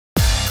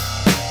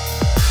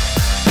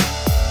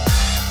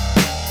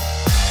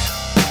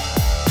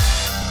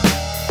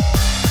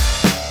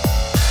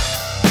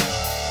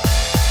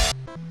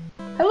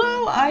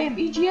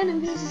BGN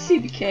and this is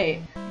CBK,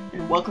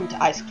 and welcome to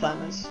Ice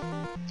Climber.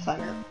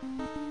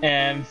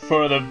 And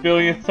for the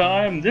billionth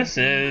time, this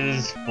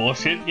is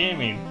Bullshit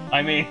Gaming.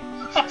 I mean,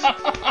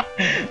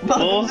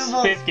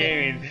 Bullshit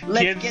Gaming.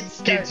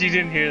 Kids, you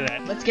didn't hear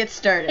that. Let's get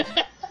started.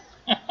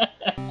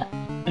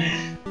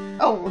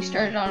 Oh, we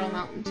started on a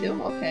mountain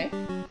too? Okay.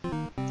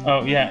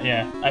 Oh,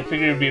 yeah. I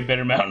figured it would be a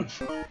better mountain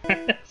for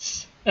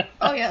us.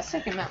 Oh yeah,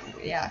 second mountain.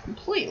 Yeah,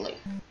 completely.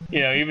 You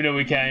know, even though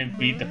we can't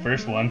beat the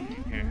first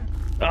one.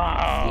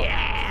 Oh!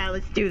 Yeah,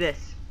 let's do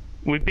this.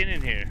 We've been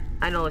in here.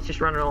 I know, let's just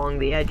run it along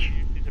the edge.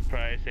 I'm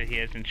surprised that he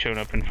hasn't shown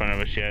up in front of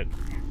us yet.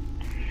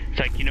 It's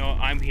like, you know,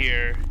 I'm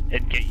here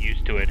and get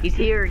used to it. He's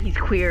here, he's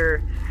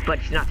queer, but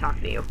he's not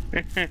talking to you.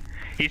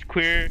 He's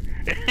queer.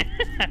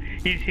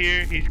 He's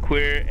here, he's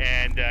queer,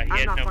 and he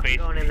has no face.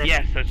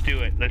 Yes, let's do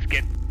it.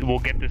 We'll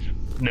get this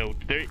note.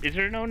 Is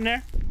there a note in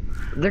there?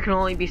 There can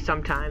only be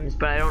sometimes,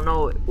 but I don't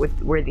know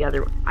where the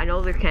other. I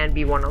know there can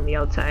be one on the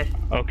outside.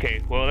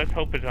 Okay, well let's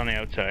hope it's on the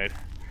outside.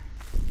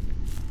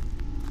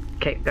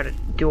 Okay, gotta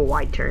do a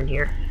wide turn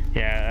here.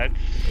 Yeah, that's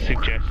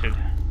suggested.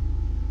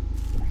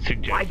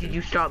 Why did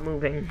you stop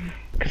moving?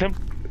 Cause I'm.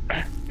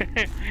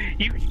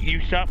 you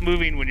stop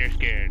moving when you're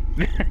scared.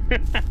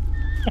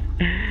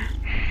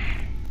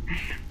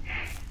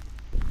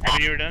 Have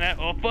you ever done that?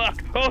 Oh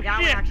fuck! Oh yeah,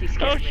 shit! Actually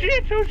Oh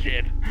shit! Oh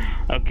shit!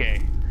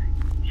 Okay.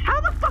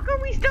 How the fuck are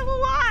we still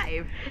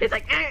alive? It's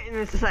like, and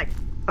it's just like,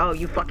 oh,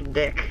 you fucking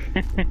dick.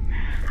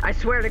 I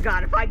swear to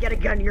God, if I get a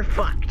gun, you're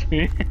fucked.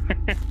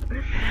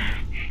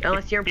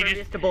 Unless you're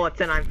impervious to bullets,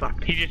 then I'm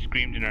fucked. He just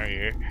screamed in our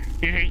ear.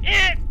 He's like,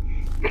 eh!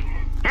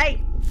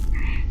 Hey!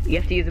 You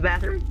have to use the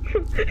bathroom?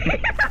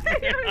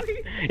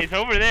 It's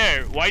over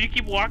there. Why do you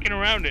keep walking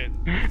around it?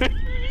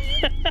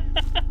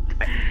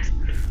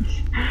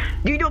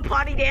 Do you do a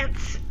potty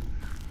dance?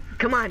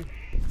 Come on.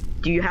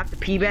 Do you have to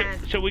pee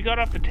bad? So we got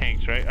off the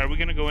tanks, right? Are we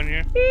gonna go in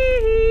here?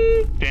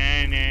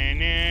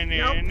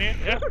 Nope.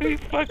 You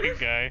fucking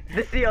guy.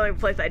 This is the only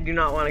place I do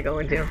not want to go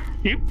into.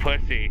 You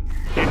pussy.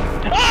 No!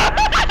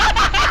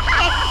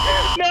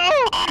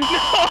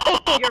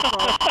 Your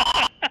fault.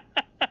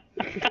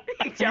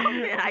 You jumped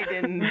and I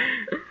didn't.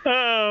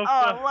 Oh,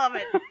 love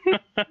it.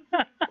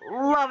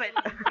 Love it.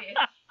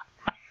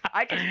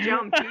 I just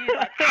jumped. He's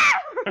like,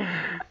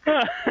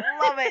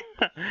 love it.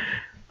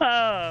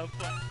 Oh,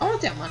 I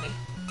want that money.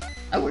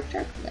 I worked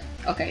hard for that.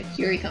 Okay,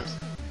 here he comes.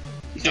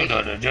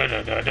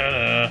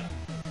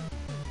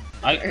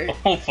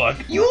 Oh fuck.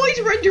 You always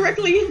run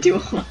directly into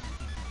him.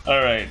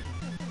 Alright.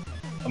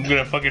 I'm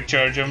gonna fucking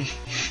charge him.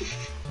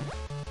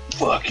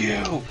 Fuck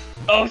you.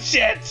 Oh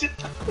shit!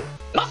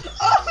 Oh,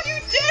 you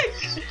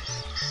dick!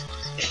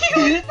 You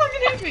always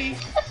fucking hit me.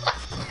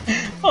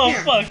 Oh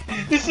Here. fuck.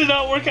 This did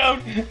not work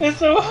out. That's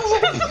so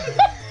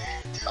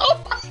Oh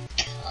my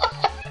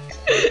God!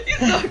 You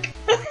suck.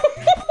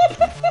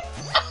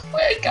 Oh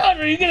my God,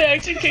 are you gonna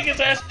actually kick his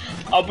ass?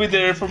 I'll be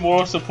there for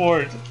moral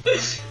support.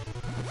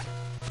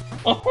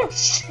 Oh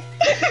shit!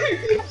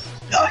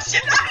 Oh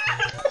shit!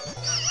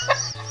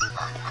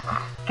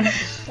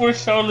 We're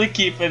totally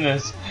keeping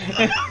this.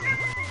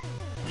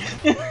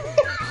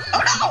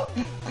 Oh no!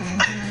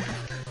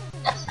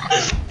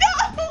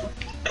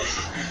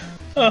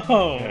 No!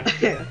 Oh.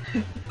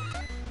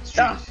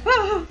 Stop!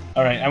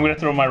 Alright, I'm gonna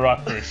throw my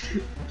rock first.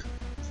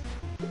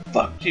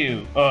 Fuck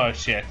you. Oh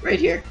shit. Right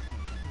here.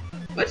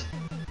 What?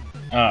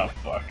 Oh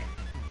fuck.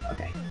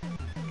 Okay.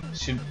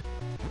 Should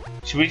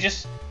we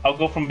just? I'll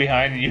go from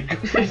behind and you go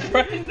from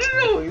front.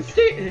 No,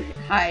 stay.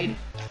 Hide.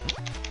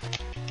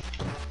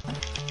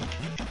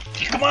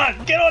 Come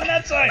on, get on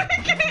that side. I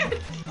can't.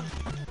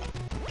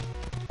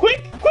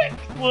 Quick!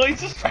 Well,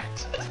 he's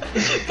distracted.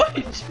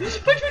 Punch!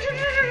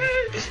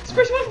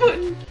 Press one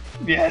button.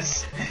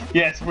 Yes,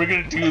 we're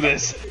gonna do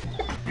this.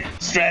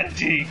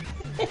 Strategy.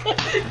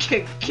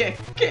 Kick.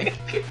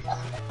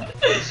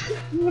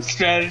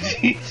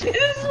 Strategy. This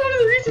is one of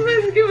the reasons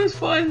why this game was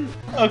fun.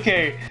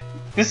 Okay,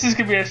 this is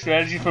gonna be our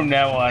strategy from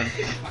now on.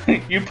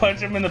 You punch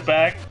him in the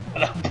back,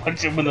 and I'll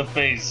punch him in the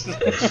face.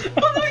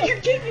 Oh no, you're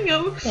kicking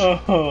him.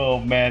 Oh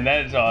man,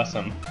 that is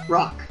awesome.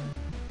 Rock.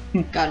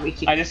 God, we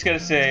keep. I just gotta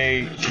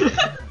say,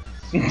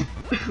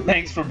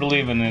 thanks for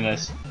believing in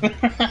us.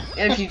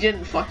 And if you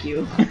didn't, fuck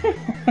you.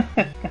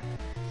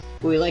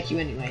 We like you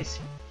anyways.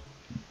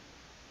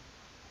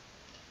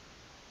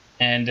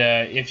 And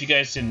if you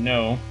guys didn't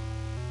know,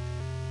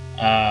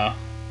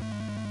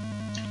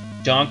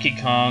 Donkey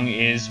Kong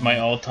is my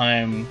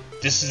all-time.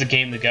 This is the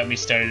game that got me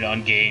started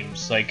on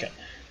games. Like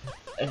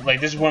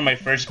this is one of my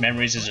first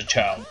memories as a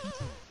child.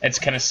 It's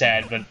kind of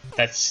sad, but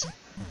that's.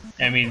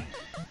 I mean,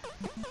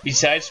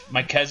 besides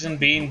my cousin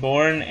being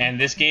born and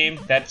this game,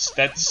 that's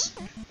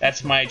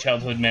my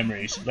childhood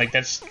memories. Like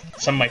that's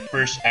some of my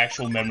first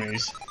actual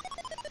memories.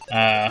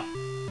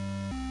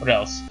 What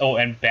else? Oh,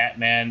 and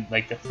Batman,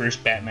 like the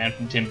first Batman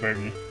from Tim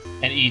Burton,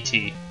 and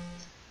E.T.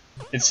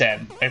 It's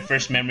sad. My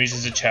first memories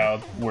as a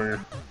child were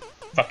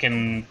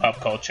fucking pop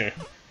culture.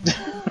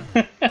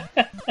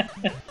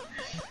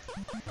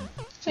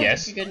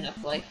 Yes. Like a good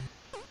enough life.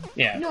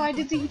 Yeah. No, I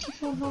did the E.T.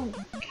 phone home.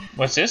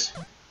 What's this?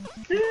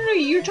 No,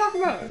 you're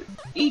talking about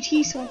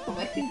ET, so I put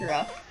my finger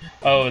up.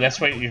 Oh, that's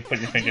why you're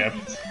putting your finger up.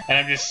 And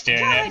I'm just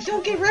staring God, I at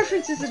don't get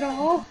references at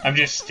all. I'm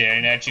just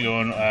staring at you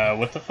going,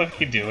 what the fuck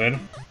are you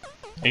doing?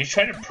 Are you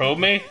trying to probe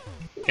me?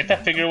 Get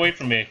that finger away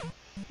from me.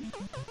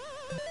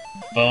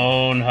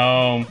 Phone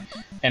home.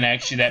 And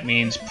actually that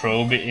means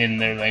probe in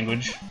their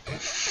language.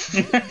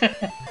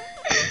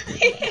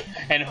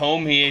 And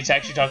home, he's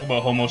actually talking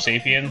about Homo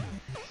sapien.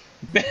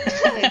 that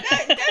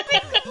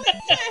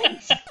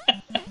makes complete sense.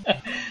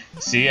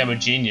 See, I'm a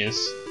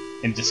genius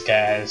in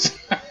disguise.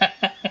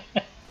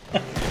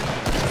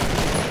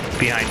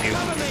 Behind you.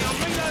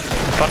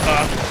 Fuck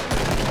off.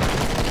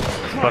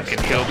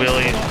 Fucking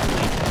hillbilly.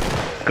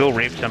 Go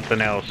rape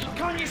something else.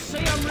 Can't you see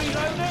I'm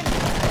reloading?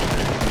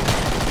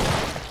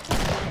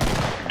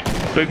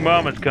 Big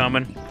Mama's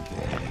coming.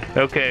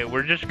 Okay,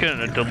 we're just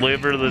gonna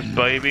deliver this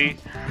baby.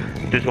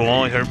 This will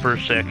only hurt for a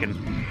second.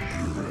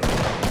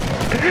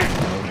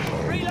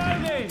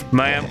 Reloading!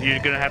 Ma'am, you're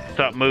gonna have to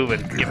stop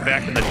moving. Get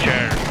back in the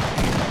chair.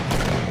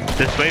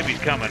 This baby's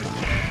coming.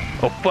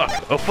 Oh fuck,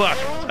 oh fuck.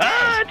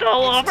 Ah, it's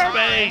all over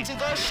me! To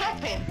go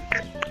shopping.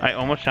 I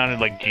almost sounded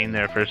like Gene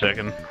there for a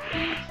second.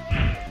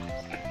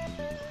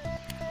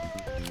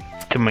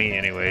 To me,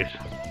 anyways.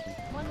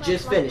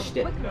 Just finished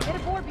it. Get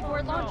aboard before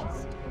it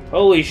launches.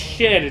 Holy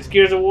shit, it's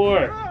Gears of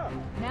War!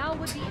 Now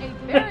would be a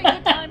very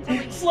good time to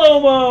leave.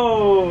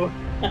 Slow-mo!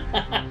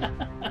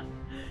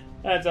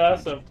 That's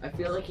awesome. I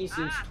feel like he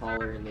seems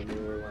taller in the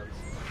newer ones.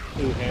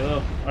 Ooh,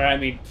 Halo. Or I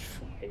mean...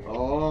 Halo.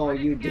 Oh,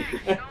 you did.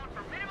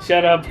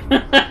 Shut up.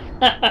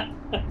 I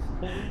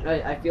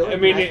feel like I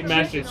mean,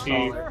 Master is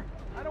Chief. taller.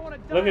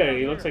 Look at it,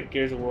 he looks like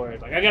Gears of War.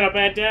 He's like, I got a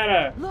bad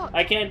data!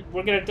 I can't,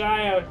 we're gonna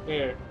die out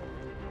here.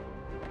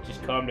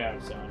 Just calm down,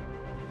 son.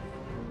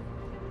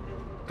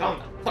 Calm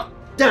the fuck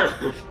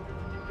down.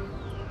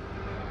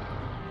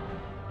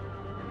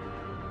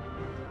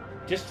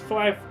 Just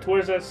fly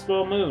towards that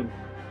small moon.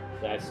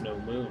 That's no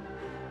moon.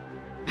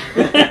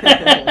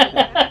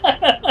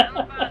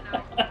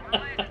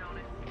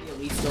 At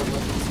least don't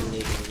look too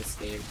naked in this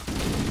game.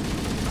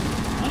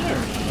 I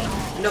don't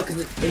know. No,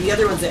 because in the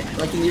other ones,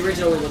 like in the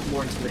original, it looked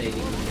more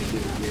intimidating than they do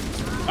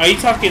here. Are you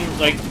talking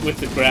like with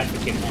the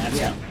graphic enhancement?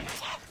 Yeah.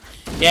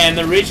 Yeah, and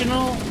the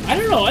original, I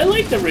don't know, I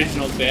like the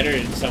original better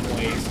in some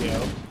ways, you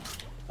know.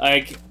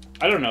 Like,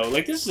 I don't know,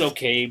 like this is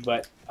okay,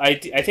 but I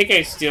think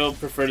I still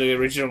prefer the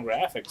original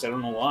graphics. I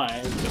don't know why.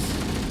 It's just...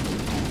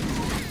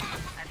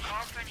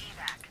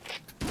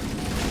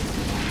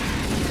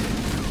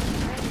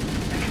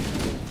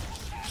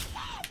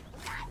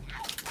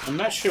 I'm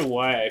not sure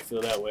why I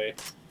feel that way.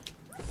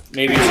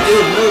 Maybe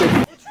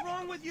What's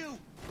wrong with you?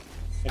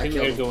 I think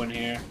we're gonna go in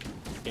here.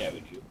 Yeah,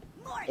 would you?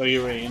 Oh,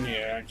 you're right in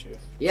here, aren't you?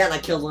 Yeah, and I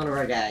killed one of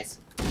our guys.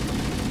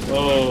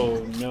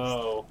 Oh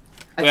no.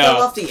 I Well-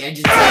 fell off the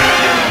engine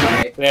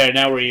side. There,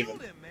 now we're even.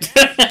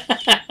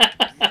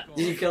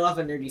 Did you kill off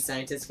a nerdy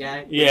scientist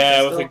guy?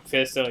 Yeah, with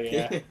Pistol? a pistol,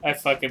 yeah. I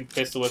fucking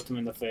pistol whipped him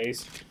in the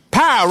face.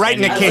 Pow! Right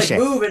in the I was kitchen.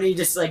 like, move, and he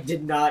just like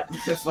did not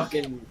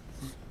fucking.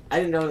 I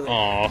didn't know. Like,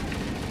 Aw.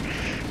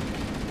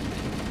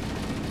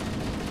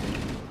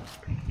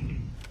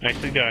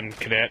 Nicely done,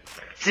 cadet.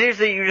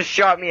 Seriously, you just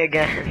shot me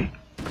again.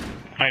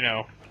 I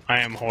know. I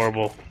am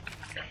horrible.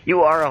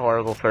 You are a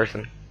horrible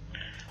person.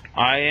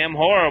 I am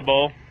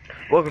horrible.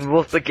 Welcome to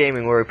Wolfsplit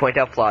Gaming, where we point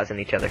out flaws in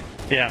each other.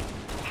 Yeah.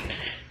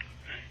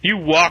 You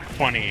walk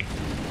funny.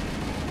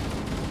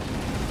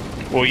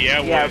 Well, yeah,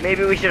 Yeah, well,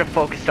 maybe we should have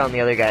focused on the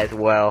other guy as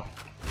well.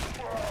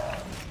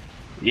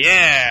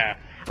 yeah.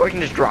 Or we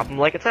can just drop him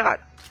like it's hot.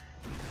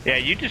 Yeah,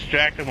 you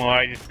distract him while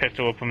I just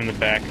pistol whip him in the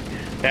back.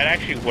 That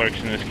actually works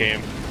in this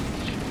game.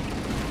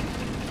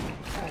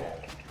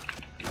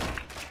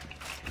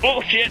 Oh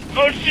shit!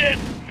 Oh shit!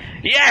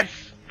 Yes!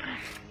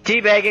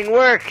 Teabagging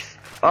works!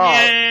 Oh,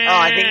 Yeah. oh,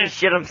 I think he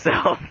shit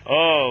himself.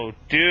 Oh,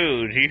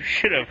 dude, you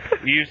should have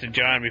used the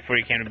John before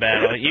you came to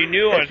battle. You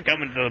knew I was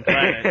coming to the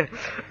planet.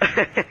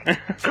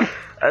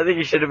 I think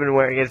he should have been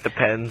wearing his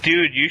Depends.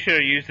 Dude, you should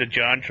have used the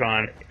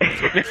Jontron.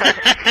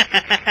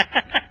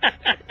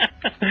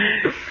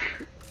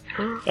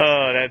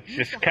 Oh, that's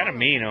just kind of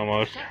mean,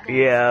 almost.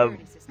 Yeah,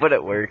 but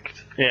it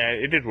worked. Yeah,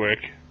 it did work.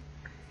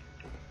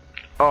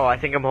 Oh, I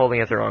think I'm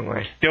holding it the wrong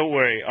way. Don't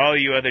worry, all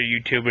you other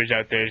YouTubers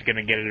out there is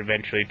gonna get it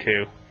eventually,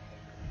 too.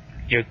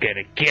 You're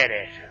gonna get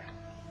it.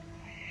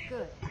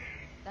 Good.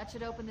 That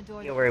should open the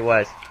door. I know where he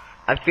was.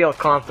 I feel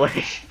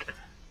accomplished.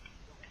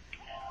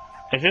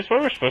 Is this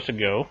where we're supposed to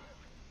go?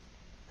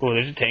 Oh,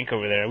 there's a tank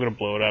over there. I'm gonna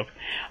blow it up.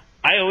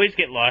 I always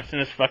get lost in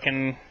this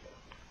fucking...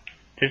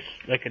 There's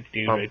like a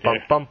dude Bum, right bum,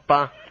 there. bum,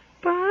 bum.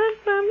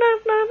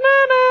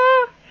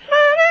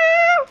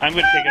 I'm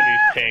gonna take out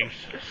these tanks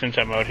since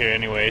I'm out here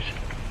anyways.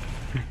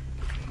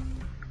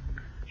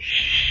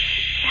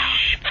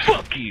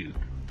 Fuck you!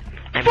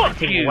 I'm Fuck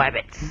hunting you.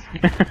 rabbits.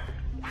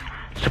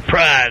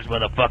 Surprise,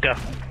 motherfucker!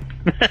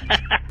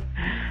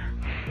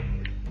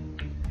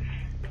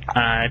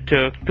 I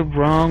took the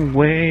wrong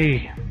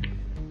way.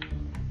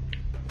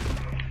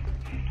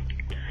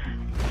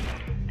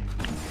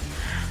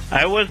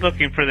 I was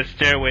looking for the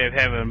stairway of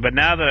heaven, but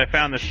now that I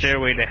found the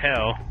stairway to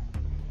hell...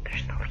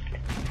 There's no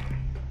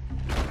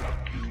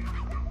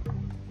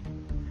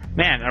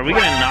Man, are we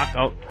gonna knock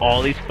out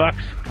all these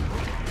fucks?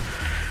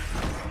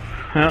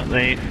 Well,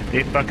 they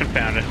fucking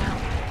found us.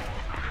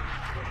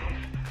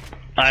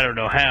 I don't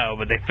know how,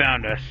 but they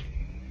found us.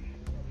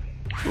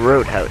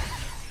 Roadhouse.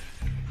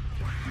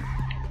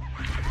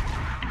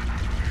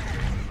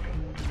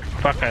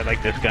 Fuck, I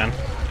like this gun.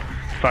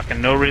 Fucking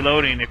no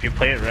reloading if you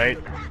play it right.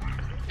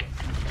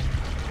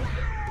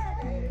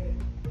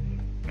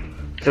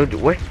 So,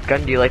 what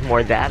gun do you like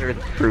more, that or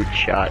the brute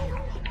shot?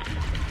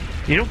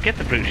 You don't get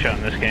the brute shot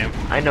in this game.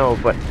 I know,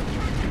 but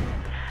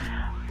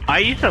I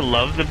used to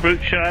love the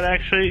brute shot,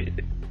 actually.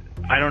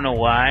 I don't know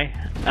why.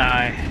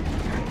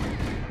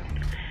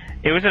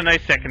 It was a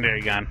nice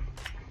secondary gun.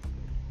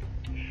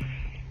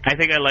 I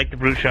think I like the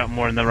brute shot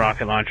more than the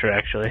rocket launcher,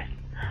 actually.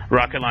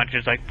 Rocket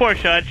launcher's like, 4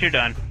 shots, you're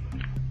done.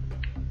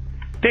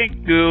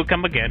 Thank you,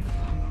 come again.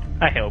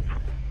 I hope.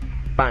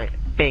 fine.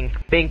 Bink,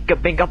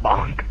 binka, binka,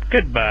 bonk.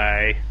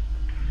 Goodbye.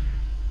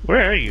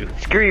 Where are you?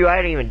 Screw you, I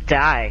didn't even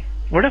die.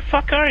 Where the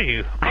fuck are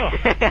you? Oh,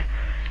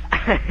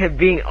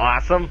 Being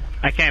awesome.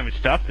 I can't even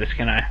stop this,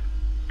 can I?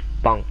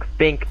 Bonk,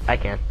 bink, I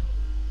can.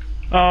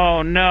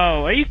 Oh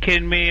no, are you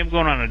kidding me? I'm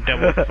going on a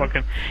double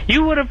fucking...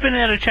 You would have been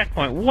at a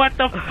checkpoint. What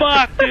the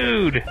fuck,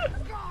 dude?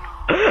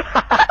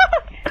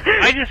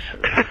 I just...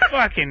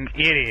 Fucking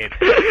idiot.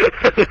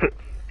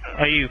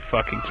 Are you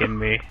fucking kidding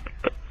me?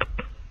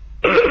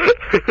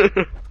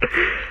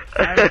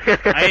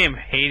 I am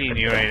hating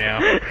you right now.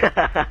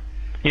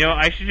 You know,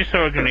 I should just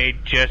throw a grenade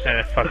just out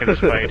of fucking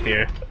spite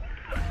here.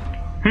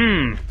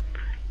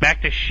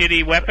 Back to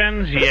shitty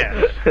weapons?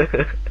 Yes.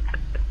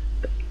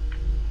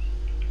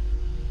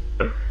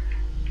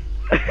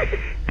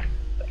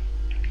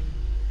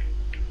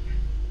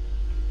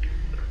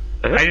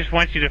 I just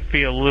want you to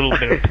feel a little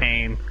bit of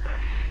pain.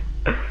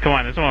 Come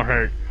on, this won't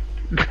hurt.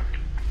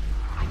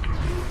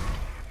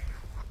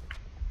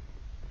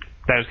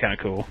 That was kind of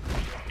cool.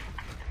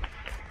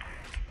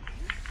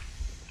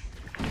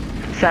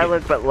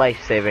 Silent but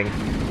life-saving.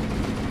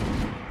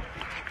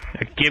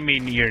 Give me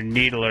your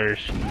needlers.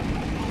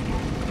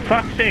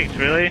 Fuck's sakes,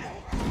 really?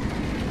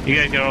 You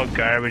guys got all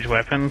garbage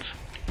weapons?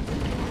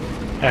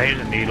 Oh, here's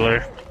a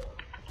needler.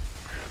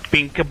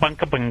 Binka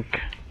bunka bunk.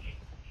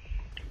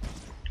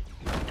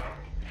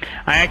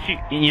 I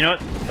actually, you know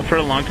what? For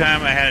a long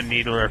time, I had a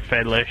needler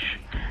fetish.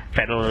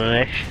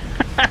 I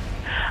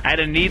had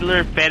a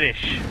needler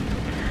fetish.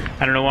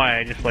 I don't know why,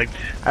 I just liked...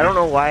 I don't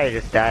know why I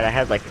just died. I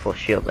had like full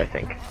shield, I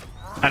think.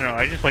 I don't know,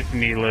 I just like the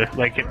needler.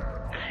 Like,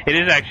 it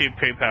is actually a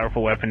pretty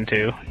powerful weapon,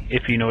 too,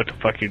 if you know what the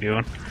fuck you're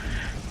doing.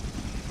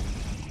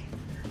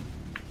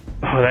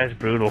 Oh, that's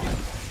brutal.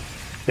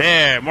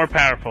 There, more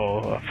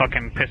powerful. A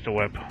fucking pistol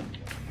whip.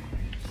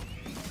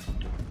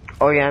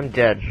 Oh yeah, I'm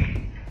dead.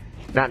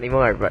 Not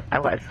anymore, but I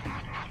was.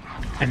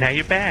 And now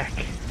you're back.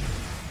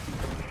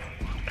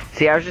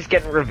 See, I was just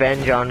getting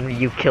revenge on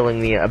you killing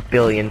me 1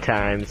 billion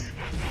times.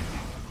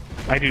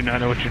 I do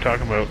not know what you're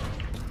talking about.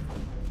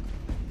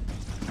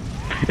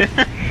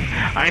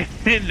 I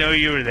didn't know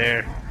you were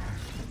there.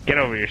 Get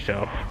over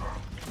yourself.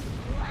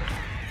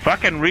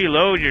 Fucking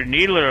reload your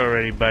needler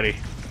already, buddy.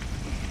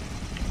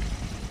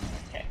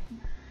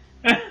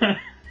 Damn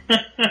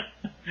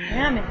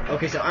it.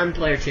 Okay, so I'm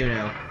player 2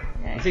 now.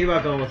 I'm thinking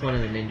about going with one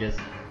of the ninjas.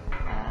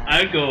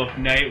 I'd go with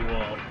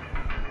Nightwolf.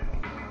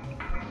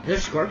 Is there a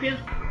scorpion?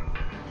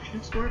 There's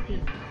no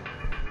scorpion.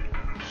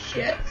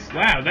 Shit.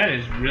 Wow, that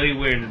is really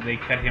weird that they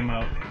cut him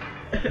out.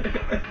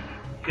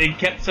 They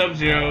kept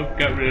Sub-Zero,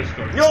 got rid of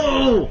Scorpion.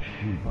 No!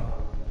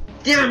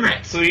 Damn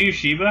it! So are you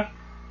Shiba?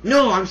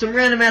 No, I'm some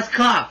random ass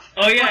cop.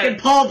 Oh yeah. Fucking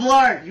Paul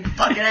Blart, you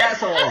fucking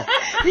asshole.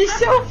 He's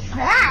so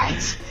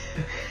fat!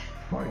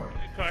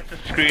 Across the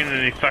screen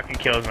and he fucking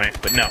kills me.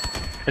 But no,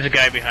 there's a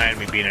guy behind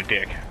me being a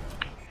dick.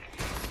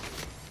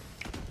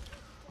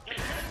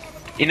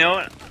 You know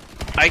what?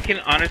 I can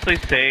honestly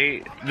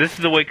say this is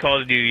the way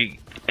Call of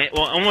Duty,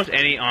 well, almost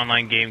any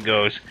online game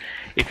goes.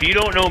 If you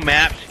don't know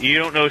maps, you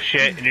don't know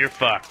shit, and you're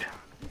fucked.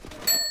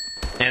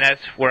 And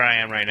that's where I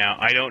am right now.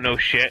 I don't know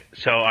shit,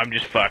 so I'm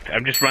just fucked.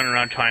 I'm just running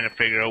around trying to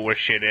figure out where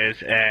shit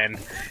is, and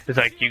it's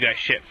like you got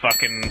shit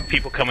fucking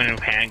people coming in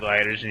with hang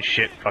gliders and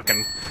shit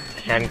fucking...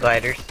 Hand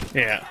gliders.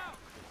 Yeah.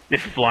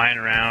 Just flying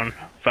around,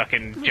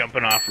 fucking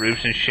jumping off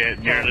roofs and shit.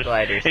 And Hand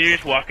gliders. And you're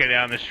just walking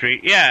down the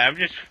street. Yeah, I'm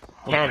just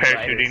Hand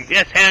parachuting. gliders.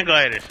 Yes, hand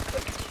gliders.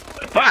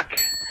 Fuck!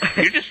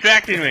 You're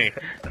distracting me.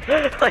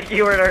 Like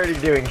you weren't already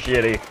doing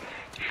shitty.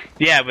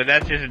 Yeah, but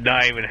that's just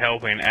not even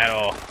helping at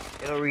all.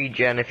 It'll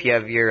regen if you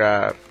have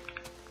your,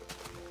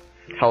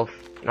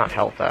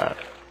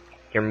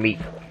 your meat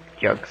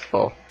jugs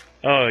full.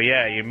 Oh,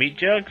 yeah, your meat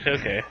jugs?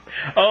 Okay.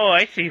 Oh,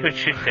 I see what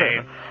you're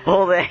saying.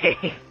 Hold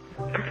A.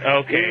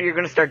 Okay. You're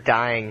gonna start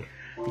dying.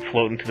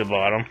 Floating to the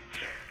bottom.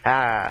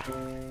 Ah.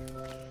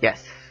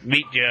 Yes.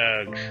 Meat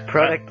jugs.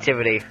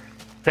 Productivity.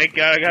 Thank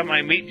God I got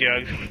my meat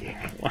jugs.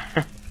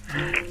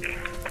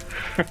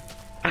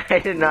 I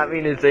did not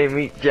mean to say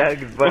meat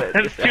jugs, but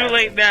It's too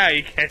late now,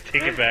 you can't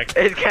take it back.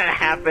 It's gonna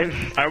happen.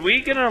 Are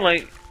we gonna,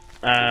 like,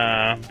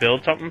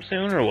 build something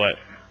soon, or what?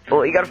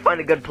 Well, you gotta find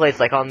a good place,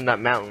 like on that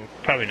mountain.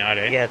 Probably not,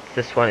 eh? Yeah, it's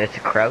this one. It's a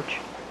crouch.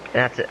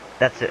 That's it.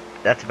 That's it.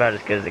 That's about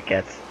as good as it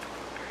gets.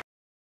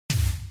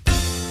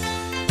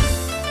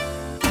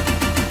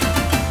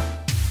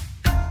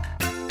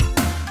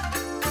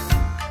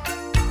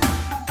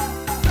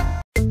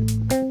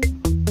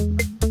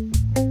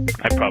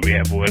 I probably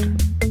have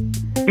wood.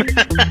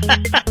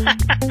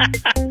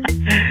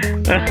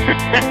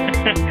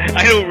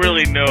 I don't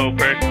really know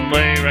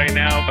personally right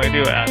now. If I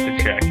do, I have to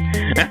check.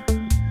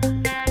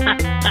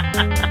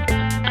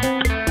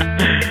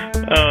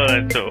 Oh,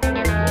 that's so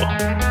horrible.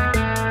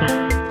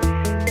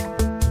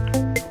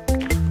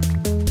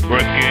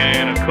 Working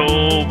in a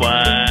coal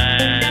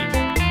mine,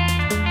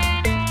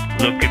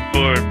 looking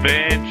for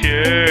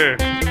adventure.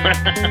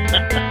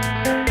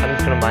 I'm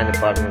just gonna mine the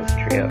bottom of this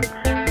tree out.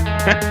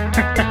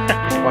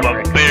 My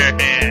bare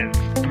hands.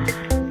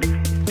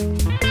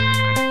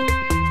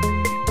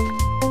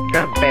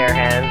 Got bare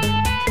hands,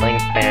 playing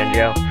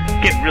banjo.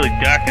 Getting really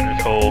dark in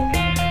this hole.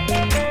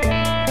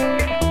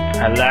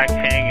 I like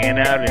hanging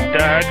out in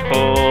dark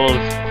holes.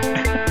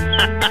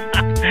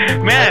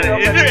 Man,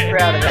 is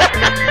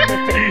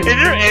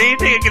there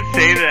anything I can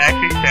say that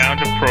actually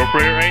sounds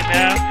appropriate right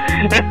now?